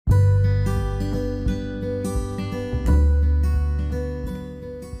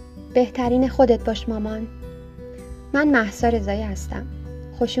بهترین خودت باش مامان. من مهسا رضایی هستم.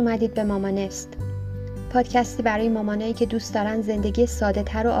 خوش اومدید به مامانست. پادکستی برای مامانایی که دوست دارن زندگی ساده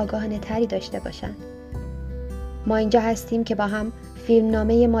تر و آگاهانه تری داشته باشن. ما اینجا هستیم که با هم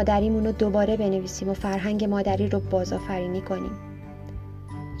فیلمنامه مادریمون رو دوباره بنویسیم و فرهنگ مادری رو بازآفرینی کنیم.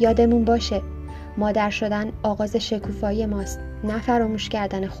 یادمون باشه مادر شدن آغاز شکوفایی ماست، نه فراموش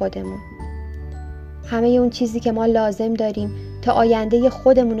کردن خودمون. همه اون چیزی که ما لازم داریم تا آینده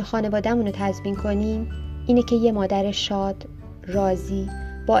خودمون و خانواده‌مون رو تضمین کنیم اینه که یه مادر شاد، راضی،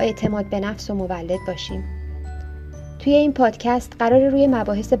 با اعتماد به نفس و مولد باشیم. توی این پادکست قراره روی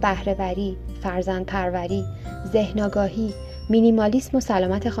مباحث بهره‌وری، فرزندپروری، ذهن‌آگاهی، مینیمالیسم و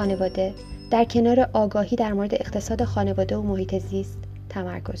سلامت خانواده در کنار آگاهی در مورد اقتصاد خانواده و محیط زیست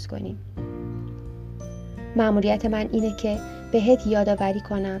تمرکز کنیم. مأموریت من اینه که بهت یادآوری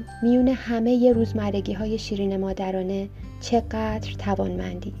کنم میون همه ی روزمرگی‌های شیرین مادرانه چقدر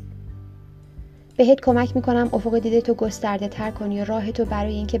توانمندی. بهت کمک میکنم افق دیدتو گسترده تر کنی و راهتو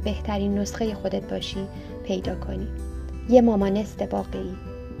برای اینکه بهترین نسخه خودت باشی پیدا کنی. یه مامانست واقعی.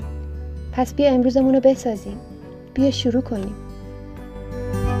 پس بیا امروزمونو بسازیم. بیا شروع کنیم.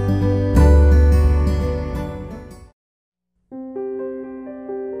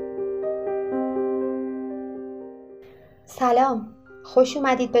 سلام. خوش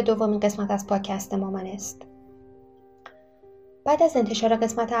اومدید به دومین قسمت از پادکست مامانست. بعد از انتشار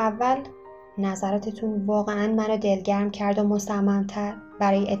قسمت اول نظراتتون واقعاً منو دلگرم کرد و مصمم‌تر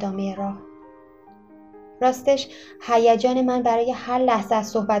برای ادامه راه. راستش هیجان من برای هر لحظه از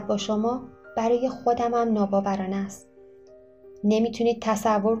صحبت با شما برای خودم هم ناباورانه است. نمیتونید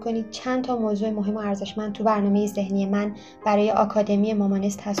تصور کنید چند تا موضوع مهم و ارزشمند تو برنامه ذهنی من برای آکادمی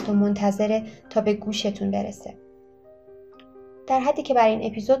مامانست هست و منتظره تا به گوشتون برسه. در حدی که برای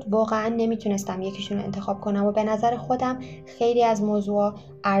این اپیزود واقعا نمیتونستم یکیشون رو انتخاب کنم و به نظر خودم خیلی از موضوعا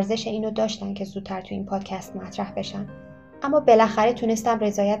ارزش اینو داشتن که زودتر تو این پادکست مطرح بشن. اما بالاخره تونستم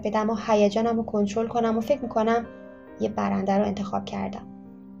رضایت بدم و هیجانم رو کنترل کنم و فکر میکنم یه برنده رو انتخاب کردم.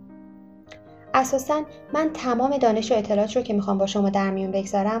 اساساً من تمام دانش و اطلاعات رو که میخوام با شما در میون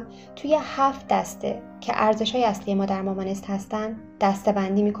بگذارم توی 7 دسته که ارزش‌های اصلی ما در مامانست هستن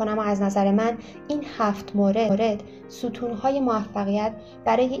دسته‌بندی میکنم و از نظر من این 7 مورد ستون‌های موفقیت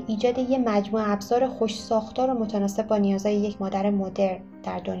برای ایجاد یه مجموعه ابزار خوش ساختار و متناسب با نیازهای یک مادر مدرن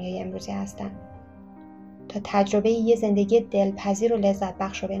در دنیای امروزی هستن تا تجربه یه زندگی دلپذیر و لذت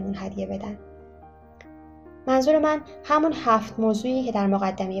بخش رو بهمون هدیه بدن. منظور من همون 7 موضوعی که در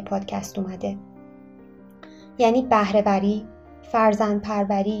مقدمه پادکست اومده، یعنی بهره‌وری،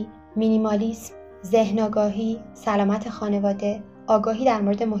 فرزندپروری، مینیمالیسم، ذهن‌آگاهی، سلامت خانواده، آگاهی در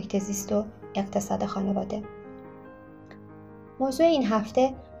مورد محیط زیست و اقتصاد خانواده. موضوع این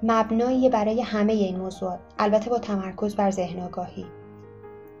هفته مبنایی برای همه این موضوعات، البته با تمرکز بر ذهن‌آگاهی.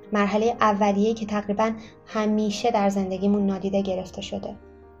 مرحله اولیه‌ای که تقریباً همیشه در زندگیمون نادیده گرفته شده.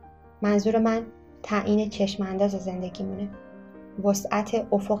 منظور من تعیین چشم انداز زندگیمونه. وسعت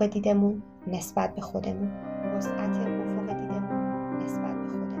افق دیدمون نسبت به خودمون.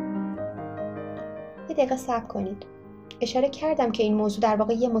 یه دقیقه صبر کنید. اشاره کردم که این موضوع در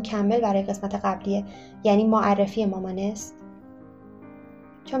واقع یه مکمل برای قسمت قبلیه، یعنی معرفی مامانست.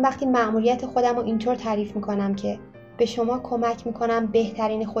 چون وقتی مأموریت خودم رو اینطور تعریف میکنم که به شما کمک میکنم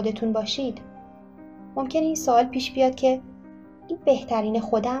بهترین خودتون باشید، ممکنه این سوال پیش بیاد که این بهترین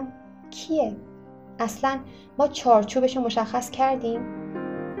خودم کیه؟ اصلا ما چارچوبش رو مشخص کردیم؟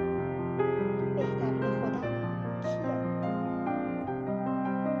 بهترین خودم کیه؟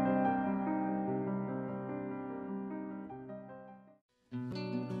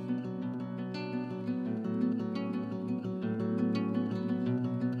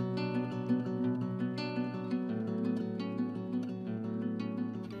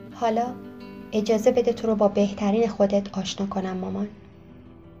 حالا اجازه بده تو رو با بهترین خودت آشنا کنم مامان.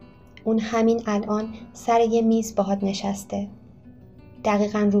 اون همین الان سر یه میز باهات نشسته،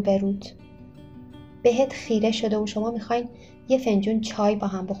 دقیقاً روبروت. بهت خیره شده و شما میخواین یه فنجون چای با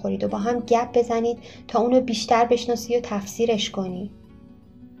هم بخورید و با هم گپ بزنید تا اونو بیشتر بشناسی و تفسیرش کنی.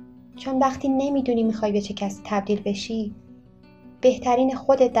 چون وقتی نمیدونی میخوای به چه کسی تبدیل بشی، بهترین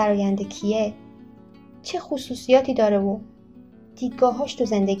خودت در آینده کیه، چه خصوصیاتی داره و دیدگاهاش تو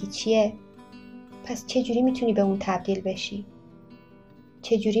زندگی چیه، پس چجوری میتونی به اون تبدیل بشی؟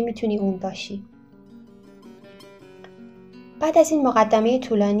 چجوری میتونی اون باشی؟ بعد از این مقدمه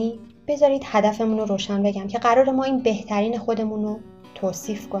طولانی بذارید هدفمون رو روشن بگم که قرار ما این بهترین خودمون رو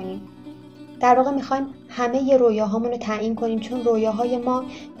توصیف کنیم. در واقع میخوایم همه ی رویاهامون رو تعیین کنیم، چون رویاهای ما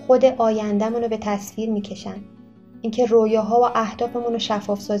خود آیندهمون رو به تصویر میکشن. اینکه رویاها و اهدافمون رو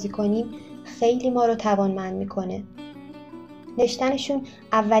شفاف سازی کنیم خیلی ما رو توانمند میکنه. نوشتنشون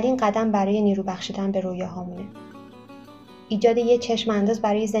اولین قدم برای نیرو بخشیدن به رویاهامونه. ایجاد یه چشم انداز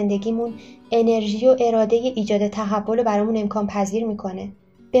برای زندگیمون انرژی و اراده ایجاد تحول رو برامون امکان پذیر میکنه.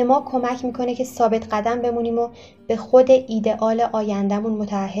 به ما کمک میکنه که ثابت قدم بمونیم و به خود ایدئال آیندهمون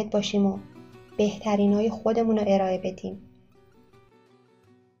متعهد باشیم و بهترینای خودمون رو ارائه بدیم.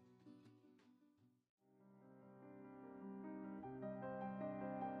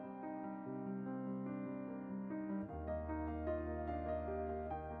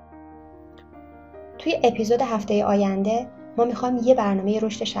 توی اپیزود هفته آینده ما میخوایم یه برنامه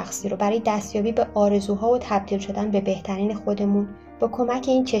رشد شخصی رو برای دستیابی به آرزوها و تبدیل شدن به بهترین خودمون با کمک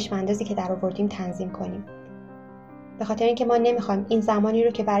این چشم اندازی که در آوردیم تنظیم کنیم. به خاطر اینکه ما نمیخوایم این زمانی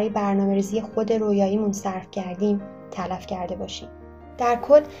رو که برای برنامه‌ریزی خود رویاییمون صرف کردیم تلف کرده باشیم. در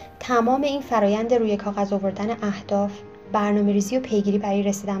کل تمام این فرایند روی کاغذ آوردن اهداف، برنامه‌ریزی و پیگیری برای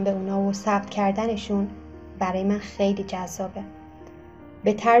رسیدن به اونا و ثبت کردنشون برای من خیلی جذابه.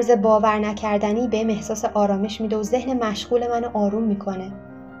 به طرز باور نکردنی بهم احساس آرامش میده و ذهن مشغول منو آروم میکنه.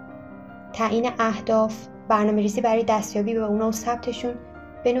 تعیین اهداف، برنامه‌ریزی برای دستیابی به اونا و ثبتشون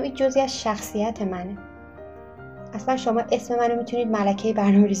به نوعی جزئی از شخصیت منه. اصلا شما اسم منو میتونید ملکه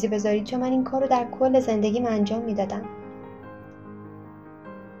برنامه‌ریزی بذارید چون من این کارو در کل زندگیم انجام میدادم.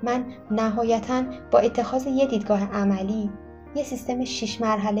 من نهایتاً با اتخاذ یه دیدگاه عملی یه سیستم 6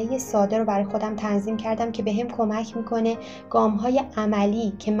 مرحله‌ای ساده رو برای خودم تنظیم کردم که بهم کمک میکنه گام‌های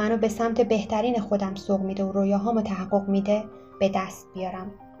عملی که منو به سمت بهترین خودم سوق میده و رویاهامو تحقق میده به دست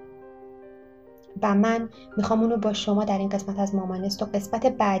بیارم. و من میخوام اونو با شما در این قسمت از مامانست و قسمت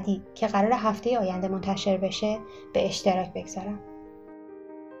بعدی که قرار هفته آینده منتشر بشه به اشتراک بگذارم.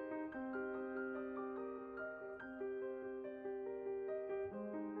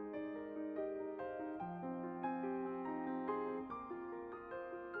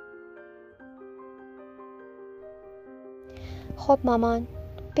 خب مامان،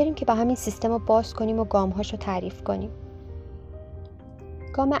 بریم که با همین سیستم رو باز کنیم و گامهاش رو تعریف کنیم.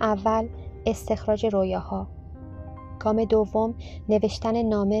 گام اول استخراج رویاها. گام دوم نوشتن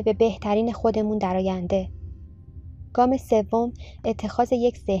نامه به بهترین خودمون در آینده. گام سوم اتخاذ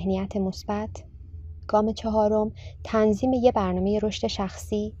یک ذهنیت مثبت. گام چهارم تنظیم یک برنامه رشد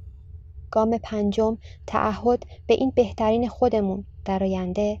شخصی. گام پنجم تعهد به این بهترین خودمون در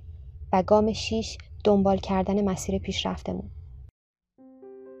آینده و گام 6 دنبال کردن مسیر پیشرفتمون.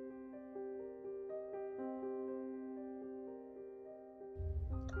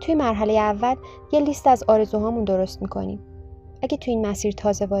 توی مرحله اول یه لیست از آرزوهامون درست میکنیم. اگه توی این مسیر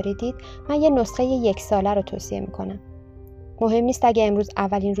تازه واردید، من یه نسخه 1 ساله رو توصیه میکنم. مهم نیست اگه امروز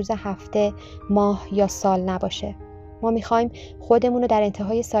اولین روز هفته، ماه یا سال نباشه. ما میخوایم خودمون رو در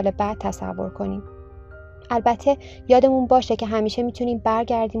انتهای سال بعد تصور کنیم. البته یادمون باشه که همیشه میتونیم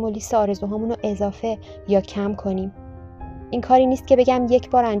برگردیم و لیست آرزوهامون رو اضافه یا کم کنیم. این کاری نیست که بگم یک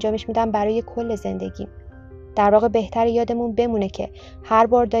بار انجامش میدم برای کل زندگیم. در واقع بهتر یادمون بمونه که هر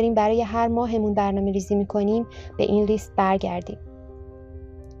بار داریم برای هر ماهمون برنامه ریزی میکنیم به این لیست برگردیم.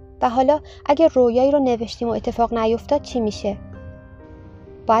 و حالا اگه رویایی رو نوشتیم و اتفاق نیفتاد چی میشه؟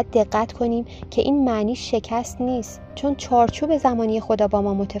 باید دقت کنیم که این معنی شکست نیست، چون چارچوب زمانی خدا با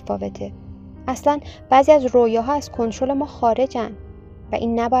ما متفاوته. اصلا بعضی از رویاها از کنترل ما خارجن و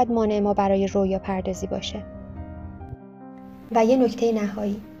این نباید مانع ما برای رویا پردازی باشه. و یه نکته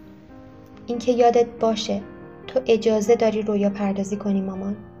نهایی، این که یادت باشه تو اجازه داری رویا پردازی کنی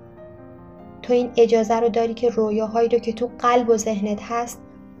مامان. تو این اجازه رو داری که رویاهایی رو که تو قلب و ذهنت هست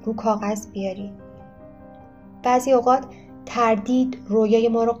رو کاغذ بیاری. بعضی اوقات تردید رویای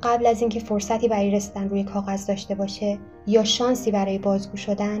ما رو قبل از اینکه فرصتی برای رسیدن روی کاغذ داشته باشه یا شانسی برای بازگو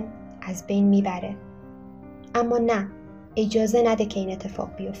شدن از بین میبره. اما نه، اجازه نده که این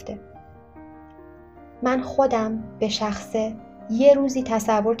اتفاق بیفته. من خودم به شخصه یه روزی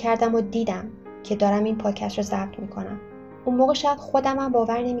تصور کردم و دیدم که دارم این پادکست رو ضبط میکنم. اون موقع شاید خودم هم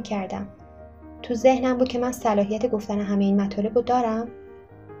باور نمیکردم. تو ذهنم بود که من صلاحیت گفتن همه این مطالب رو دارم.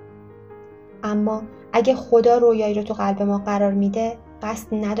 اما اگه خدا رویایی رو تو قلب ما قرار میده، قصد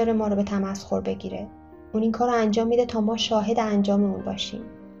نداره ما رو به تمسخر بگیره. اون این کار رو انجام میده تا ما شاهد انجام اون باشیم.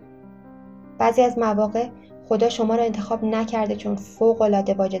 بعضی از مواقع خدا شما رو انتخاب نکرده چون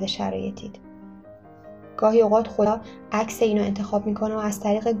فوق‌العاده واجد شرایطید. گاهی اوقات خدا عکس اینو انتخاب میکنه و از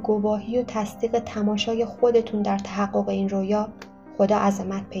طریق گواهی و تصدیق تماشای خودتون در تحقق این رویا خدا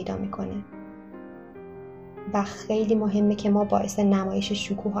عظمت پیدا میکنه. و خیلی مهمه که ما باعث نمایش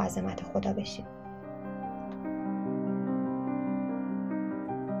شکوه و عظمت خدا بشیم.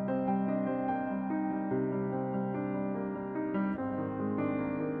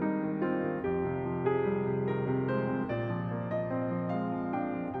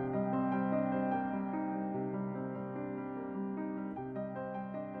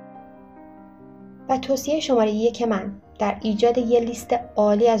 و توصیه شماره 1 من در ایجاد یه لیست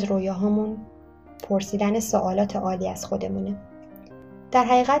عالی از رویاهامون پرسیدن سوالات عالی از خودمونه. در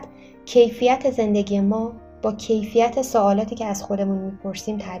حقیقت کیفیت زندگی ما با کیفیت سوالاتی که از خودمون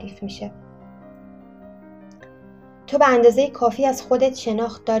میپرسیم تعریف میشه. تو به اندازه کافی از خودت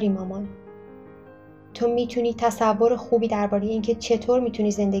شناخت داری مامان. تو میتونی تصور خوبی درباره اینکه چطور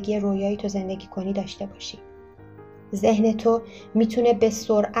میتونی زندگی رویایی تو زندگی کنی داشته باشی. ذهن تو میتونه به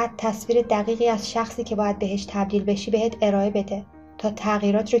سرعت تصویر دقیقی از شخصی که باید بهش تبدیل بشی بهت ارائه بده تا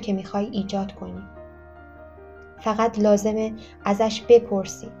تغییرات رو که میخوای ایجاد کنی. فقط لازمه ازش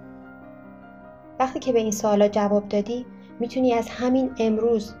بپرسی. وقتی که به این سوالا جواب دادی میتونی از همین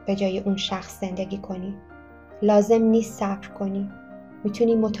امروز به جای اون شخص زندگی کنی. لازم نیست صبر کنی.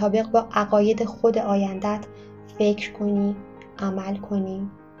 میتونی مطابق با عقاید خود آیندت فکر کنی، عمل کنی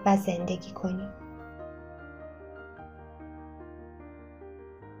و زندگی کنی.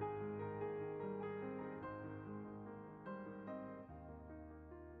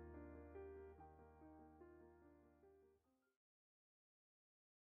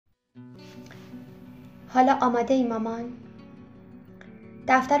 حالا آماده ای مامان؟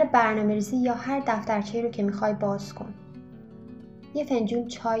 دفتر برنامه‌ریزی یا هر دفترچه‌ای رو که میخوای باز کن. یه فنجون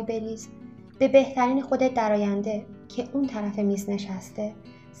چای بریز، به بهترین خودت در آینده که اون طرف میز نشسته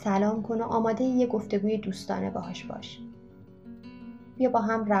سلام کن و آماده یه گفتگوی دوستانه باهاش باش. بیا با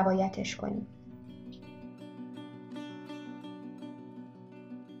هم روایتش کنیم.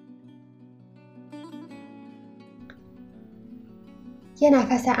 یه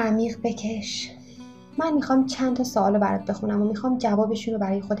نفس عمیق بکش. من میخوام چند تا سوالو برات بخونم و میخوام جوابشون رو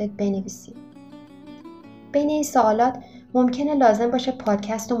برای خودت بنویسی. بین این سوالات ممکنه لازم باشه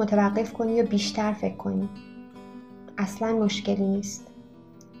پادکست رو متوقف کنی یا بیشتر فکر کنی. اصلاً مشکلی نیست.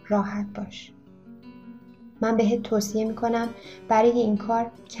 راحت باش. من بهت توصیه میکنم برای این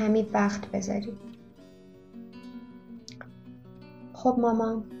کار کمی وقت بذاری. خب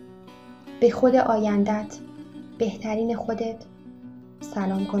مامان، به خود آیندت، بهترین خودت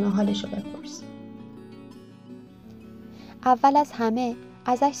سلام کن و حالشو بپرس. اول از همه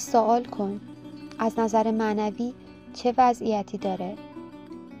ازش سوال کن. از نظر معنوی چه وضعیتی داره؟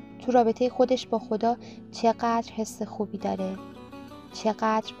 تو رابطه خودش با خدا چقدر حس خوبی داره؟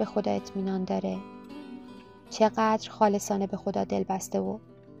 چقدر به خدا اطمینان داره؟ چقدر خالصانه به خدا دل بسته و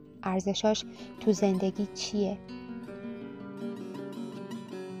ارزشاش تو زندگی چیه؟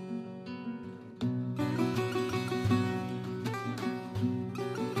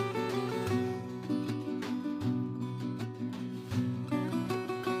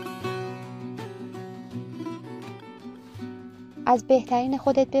 از بهترین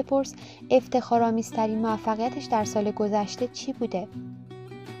خودت بپرس افتخارآمیزترین موفقیتش در سال گذشته چی بوده؟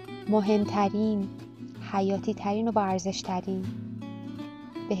 مهمترین، حیاتی ترین و با ارزش ترین.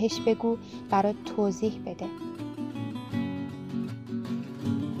 بهش بگو برات توضیح بده.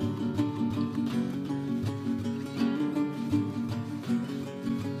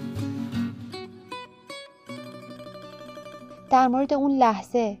 در مورد اون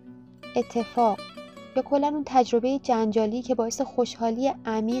لحظه، اتفاق یا کلاً اون تجربه جنجالی که باعث خوشحالی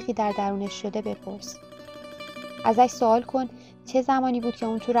عمیقی در درونش شده بپرس. ازش سوال کن چه زمانی بود که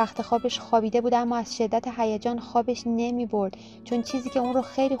اون تو رخت خوابش خوابیده بود اما از شدت هیجان خوابش نمی برد چون چیزی که اون رو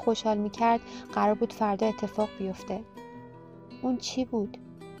خیلی خوشحال می کرد قرار بود فردا اتفاق بیفته. اون چی بود؟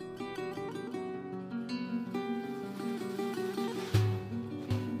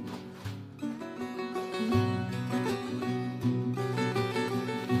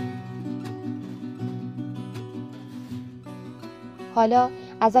 حالا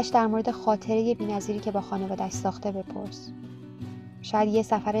ازش در مورد خاطره بی‌نظیری که با خانواده‌اش ساخته بپرس. شاید یه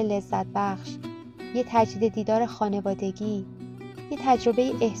سفر لذت بخش، یه تجدید دیدار خانوادگی، یه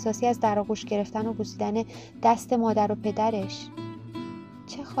تجربه احساسی از در آغوش گرفتن و بوسیدن دست مادر و پدرش.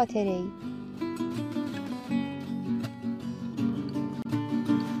 چه خاطره‌ای؟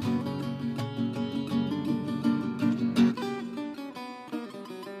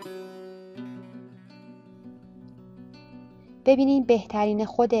 ببینین بهترین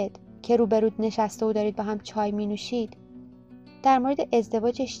خودت که روبرود نشسته و دارید با هم چای می نوشید در مورد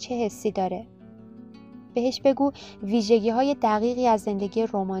ازدواجش چه حسی داره؟ بهش بگو ویژگی‌های دقیقی از زندگی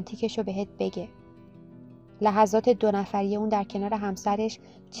رمانتیکش رو بهت بگه. لحظات دو نفری اون در کنار همسرش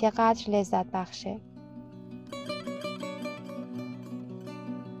چقدر لذت بخشه.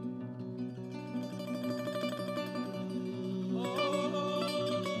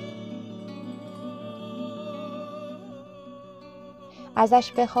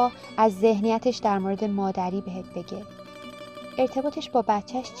 ازش بخوا از ذهنیتش در مورد مادری بهت بگه. ارتباطش با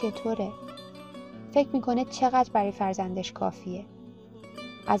بچهش چطوره؟ فکر میکنه چقدر برای فرزندش کافیه؟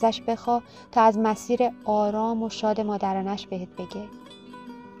 ازش بخوا تا از مسیر آرام و شاد مادرانش بهت بگه.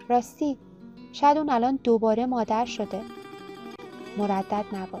 راستی شاید اون الان دوباره مادر شده. مردد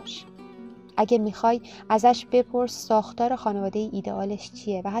نباش. اگه میخوای ازش بپرس ساختار خانواده ایدئالش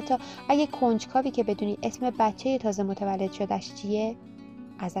چیه و حتی اگه کنجکاوی که بدونی اسم بچه تازه متولد شدهش چیه،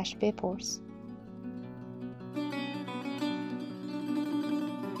 ازش بپرس.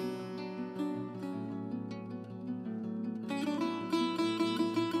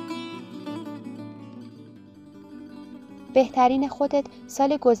 بهترین خودت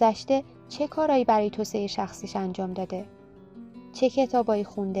سال گذشته چه کارایی برای توسعه شخصیش انجام داده؟ چه کتابایی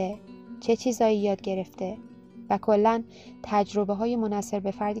خونده؟ چه چیزایی یاد گرفته؟ و کلاً تجربه‌های منحصر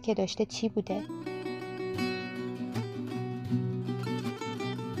به فردی که داشته چی بوده؟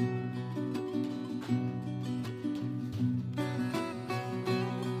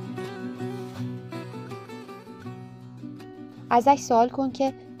 ازش سوال کن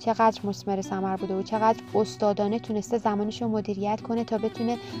که چقدر مثمر ثمر بوده و چقدر استادانه تونسته زمانش رو مدیریت کنه تا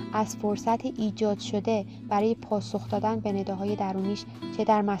بتونه از فرصت ایجاد شده برای پاسخ دادن به نداهای درونیش چه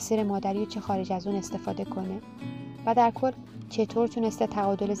در مسیر مادری و چه خارج از اون استفاده کنه و در کل چطور تونسته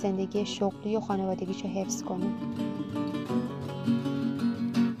تعادل زندگی شغلی و خانوادگیش رو حفظ کنه.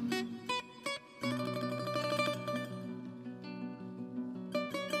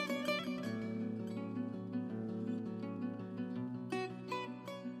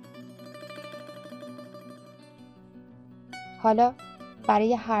 حالا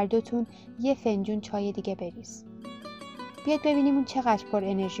برای هر دوتون یه فنجون چای دیگه بریز. بیاد ببینیم اون چقدر پر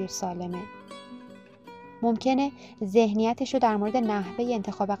انرژی و سالمه. ممکنه ذهنیتش رو در مورد نحوه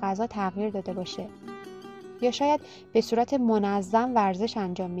انتخاب غذا تغییر داده باشه. یا شاید به صورت منظم ورزش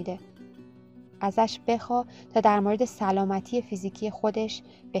انجام میده. ازش بخوا تا در مورد سلامتی فیزیکی خودش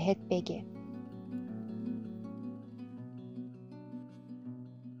بهت بگه.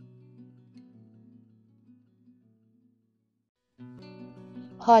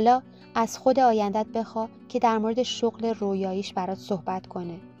 حالا از خود آیندت بخوا که در مورد شغل رویاییش برات صحبت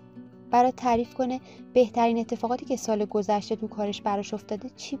کنه. برات تعریف کنه بهترین اتفاقاتی که سال گذشته تو کارش براش افتاده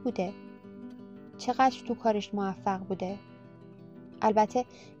چی بوده. چقدر تو کارش موفق بوده. البته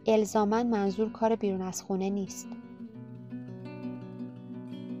الزاماً منظور کار بیرون از خونه نیست.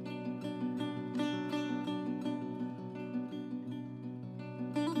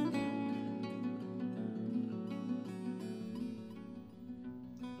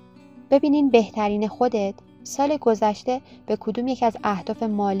 ببینین بهترین خودت سال گذشته به کدوم یک از اهداف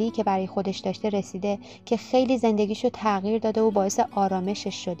مالی که برای خودش داشته رسیده که خیلی زندگیشو تغییر داده و باعث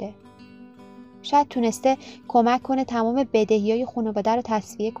آرامشش شده. شاید تونسته کمک کنه تمام بدهیای خانواده رو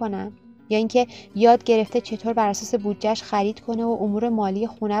تسویه کنن یا اینکه یاد گرفته چطور بر اساس بودجهش خرید کنه و امور مالی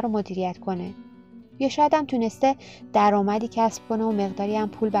خونه رو مدیریت کنه. یا شاید هم تونسته درآمدی کسب کنه و مقداری هم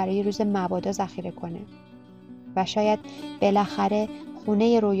پول برای روز مبادا ذخیره کنه. و شاید بالاخره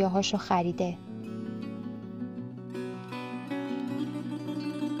خونه رویاهاشو خریده.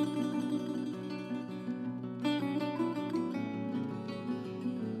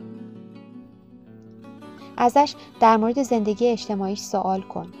 ازش در مورد زندگی اجتماعیش سوال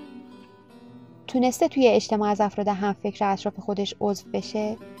کن. تونسته توی اجتماع از افراد همفکر اطراف خودش عضو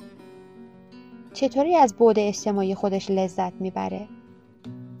بشه؟ چطوری از بعد اجتماعی خودش لذت میبره؟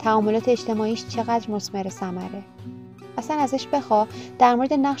 تعاملات اجتماعیش چقدر مثمر ثمره؟ اصلا ازش بخوا در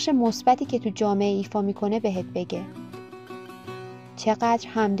مورد نقش مثبتی که تو جامعه ایفا میکنه بهت بگه. چقدر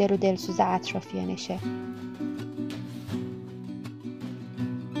همدل و دلسوز اطرافیانشه.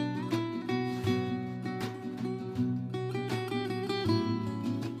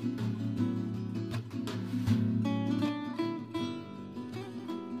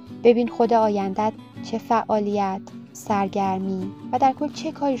 ببین خود آیندت چه فعالیت، سرگرمی و در کل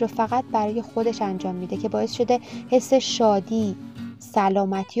چه کاری رو فقط برای خودش انجام میده که باعث شده حس شادی،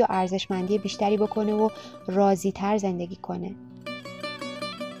 سلامتی و ارزشمندی بیشتری بکنه و راضی تر زندگی کنه.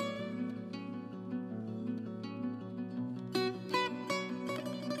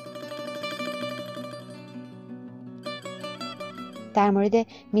 در مورد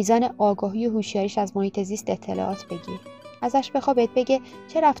میزان آگاهی و هوشیاریش از محیط زیست اطلاعات بگیر. ازش بخوا بهت بگه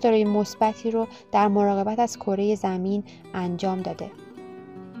چه رفتارهای مثبتی رو در مراقبت از کره زمین انجام داده.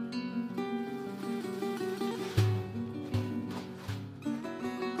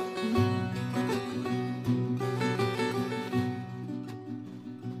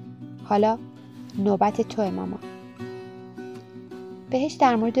 حالا نوبت توئه مامان. بهش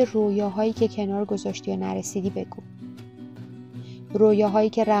در مورد رویاهایی که کنار گذاشتی و نرسیدی بگو. رویاهایی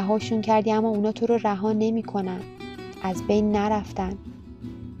که رهاشون کردی اما اونا تو رو رها نمی‌کنن. از بین نرفتن.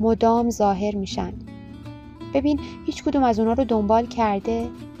 مدام ظاهر میشن. ببین هیچ کدوم از اونا رو دنبال کرده؟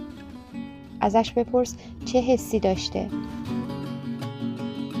 ازش بپرس چه حسی داشته.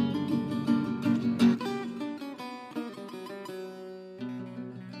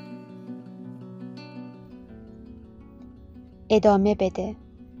 ادامه بده.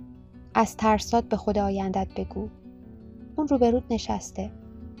 از ترسات به خود آیندت بگو. اون روبروت نشسته.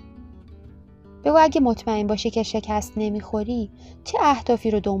 بگو اگه مطمئن باشی که شکست نمیخوری، چه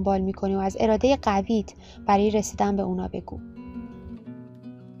اهدافی رو دنبال میکنی و از اراده قویت برای رسیدن به اونا بگو.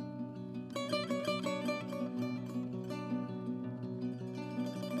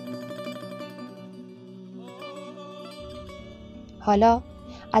 حالا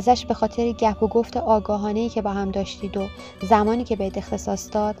ازش به خاطر گپ و گفت آگاهانه‌ای که با هم داشتید و زمانی که بهت اختصاص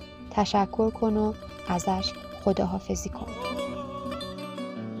داد تشکر کن و ازش خداحافظی کن.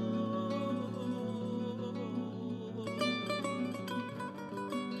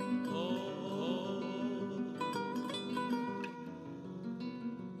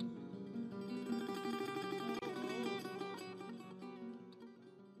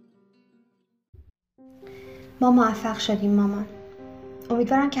 ما موفق شدیم مامان.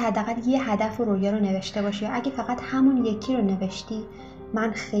 امیدوارم که حداقل یه هدف و رویا رو نوشته باشی و اگه فقط همون یکی رو نوشتی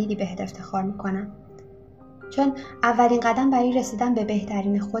من خیلی بهت افتخار میکنم. چون اولین قدم برای رسیدن به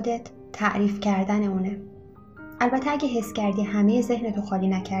بهترین خودت تعریف کردن اونه. البته اگه حس کردی همه ذهنتو خالی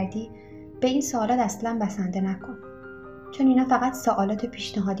نکردی به این سوالات اصلا بسنده نکن. چون اینا فقط سوالات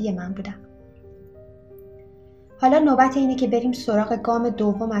پیشنهادی من بودن. حالا نوبت اینه که بریم سراغ گام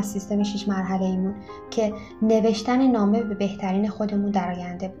دوم از سیستم 6 مرحله ایمون که نوشتن نامه به بهترین خودمون در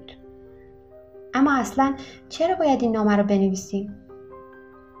آینده بود. اما اصلا چرا باید این نامه رو بنویسیم؟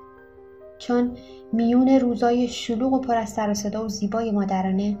 چون میون روزای شلوغ و پر از سر و صدا و زیبای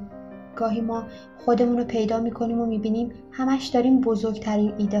مادرانه گاهی ما خودمون رو پیدا میکنیم و میبینیم همش داریم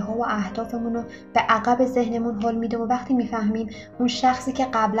بزرگترین ایده ها و اهدافمون رو به عقب ذهنمون هل میدیم و وقتی میفهمیم اون شخصی که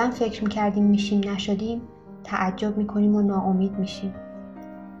قبلا فکر میکردیم میشیم نشدیم تعجب میکنیم و ناامید میشیم.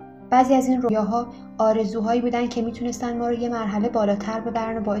 بعضی از این رویاها آرزوهایی بودن که میتونستن ما رو یه مرحله بالاتر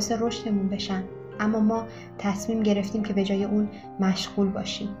ببرن و باعث رشدمون بشن، اما ما تصمیم گرفتیم که به جای اون مشغول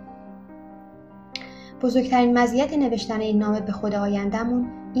باشیم. بزرگترین مزیت نوشتن این نامه به خود آینده‌مون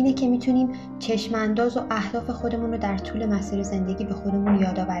اینه که میتونیم چشم‌انداز و اهداف خودمون رو در طول مسیر زندگی به خودمون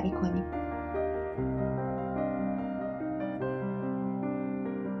یادآوری کنیم.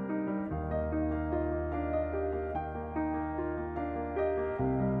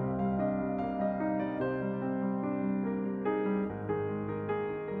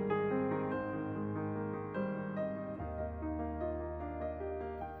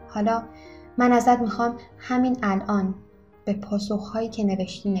 حالا من ازت میخوام همین الان به پاسخهایی که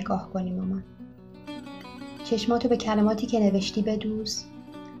نوشتی نگاه کنی مامان. چشماتو به کلماتی که نوشتی بدوز،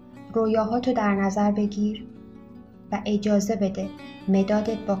 رویاهاتو در نظر بگیر و اجازه بده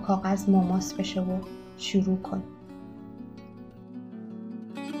مدادت با کاغذ مماس بشه و شروع کن.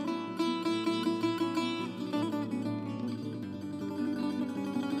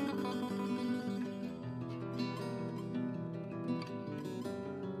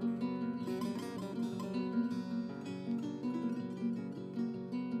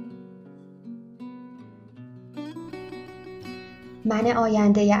 من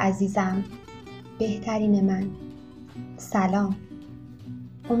آینده عزیزم، بهترین من، سلام.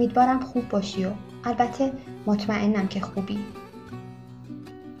 امیدوارم خوب باشی و البته مطمئنم که خوبی.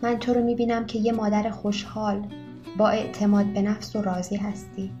 من تو رو میبینم که یه مادر خوشحال با اعتماد به نفس و راضی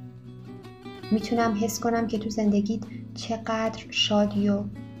هستی. میتونم حس کنم که تو زندگیت چقدر شادی و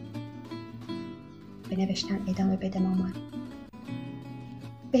به نوشتن ادامه بده مامان.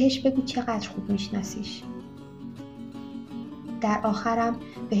 بهش بگو چقدر خوب میشناسیش. در آخرم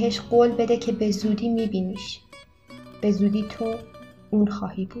بهش قول بده که به زودی میبینیش. به زودی تو اون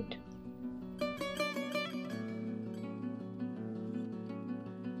خواهی بود.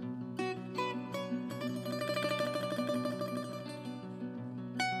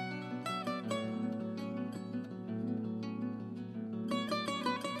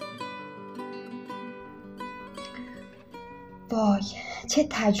 وای چه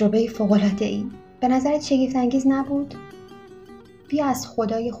تجربه فوق‌العاده‌ای. به نظرت شگفت‌انگیز نبود؟ بیا از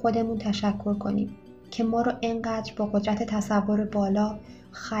خدای خودمون تشکر کنیم که ما رو انقدر با قدرت تصور بالا،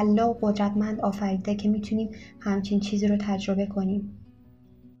 خلاق و قدرتمند آفریده که میتونیم همچین چیزی رو تجربه کنیم.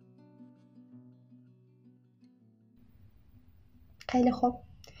 خیلی خوب.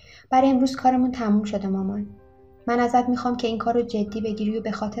 برای امروز کارمون تموم شده مامان. من ازت میخوام که این کار رو جدی بگیری و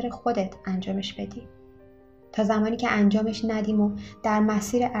به خاطر خودت انجامش بدی. تا زمانی که انجامش ندیم و در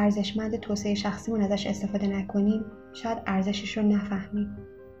مسیر ارزشمند توسعه شخصیمون ازش استفاده نکنیم، شاید ارزشش رو نفهمیم.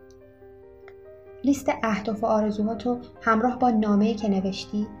 لیست اهداف و آرزوهاتو همراه با نامه‌ای که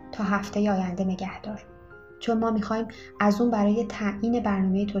نوشتی تا هفته آینده نگه دار. چون ما میخوایم از اون برای تعیین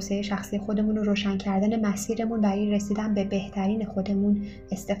برنامه توسعه شخصی خودمون و روشن کردن مسیرمون برای رسیدن به بهترین خودمون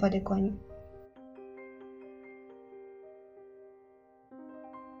استفاده کنیم.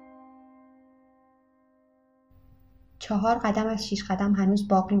 چهار قدم از 6 قدم هنوز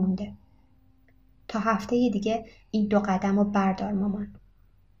باقی مونده. تا هفته دیگه این 2 قدم رو بردار مامان.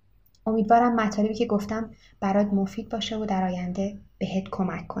 امیدوارم مطالبی که گفتم برات مفید باشه و در آینده بهت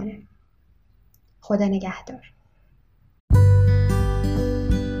کمک کنه. خدا نگهدار.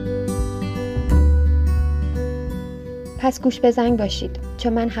 پس گوش به زنگ باشید،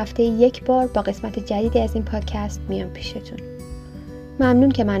 چون من هفته 1 بار با قسمت جدیدی از این پادکست میام پیشتون.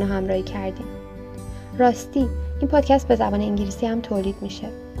 ممنون که منو همراهی کردین. راستی این پادکست به زبان انگلیسی هم تولید میشه.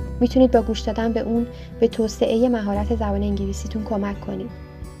 میتونید با گوش دادن به اون به توسعه مهارت زبان انگلیسیتون کمک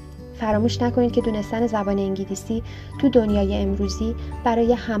کنید. فراموش نکنید که دونستن زبان انگلیسی تو دنیای امروزی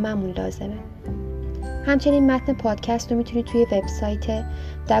برای هممون لازمه. همچنین متن پادکست رو میتونید توی وبسایت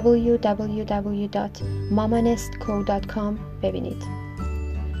www.mamanestco.com ببینید.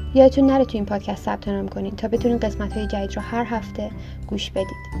 یادتون نره توی این پادکست ثبت نام کنید تا بتونید قسمت‌های جدید رو هر هفته گوش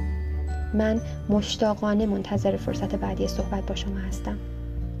بدید. من مشتاقانه منتظر فرصت بعدی صحبت با شما هستم.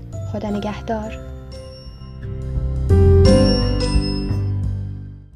 خدا نگهدار.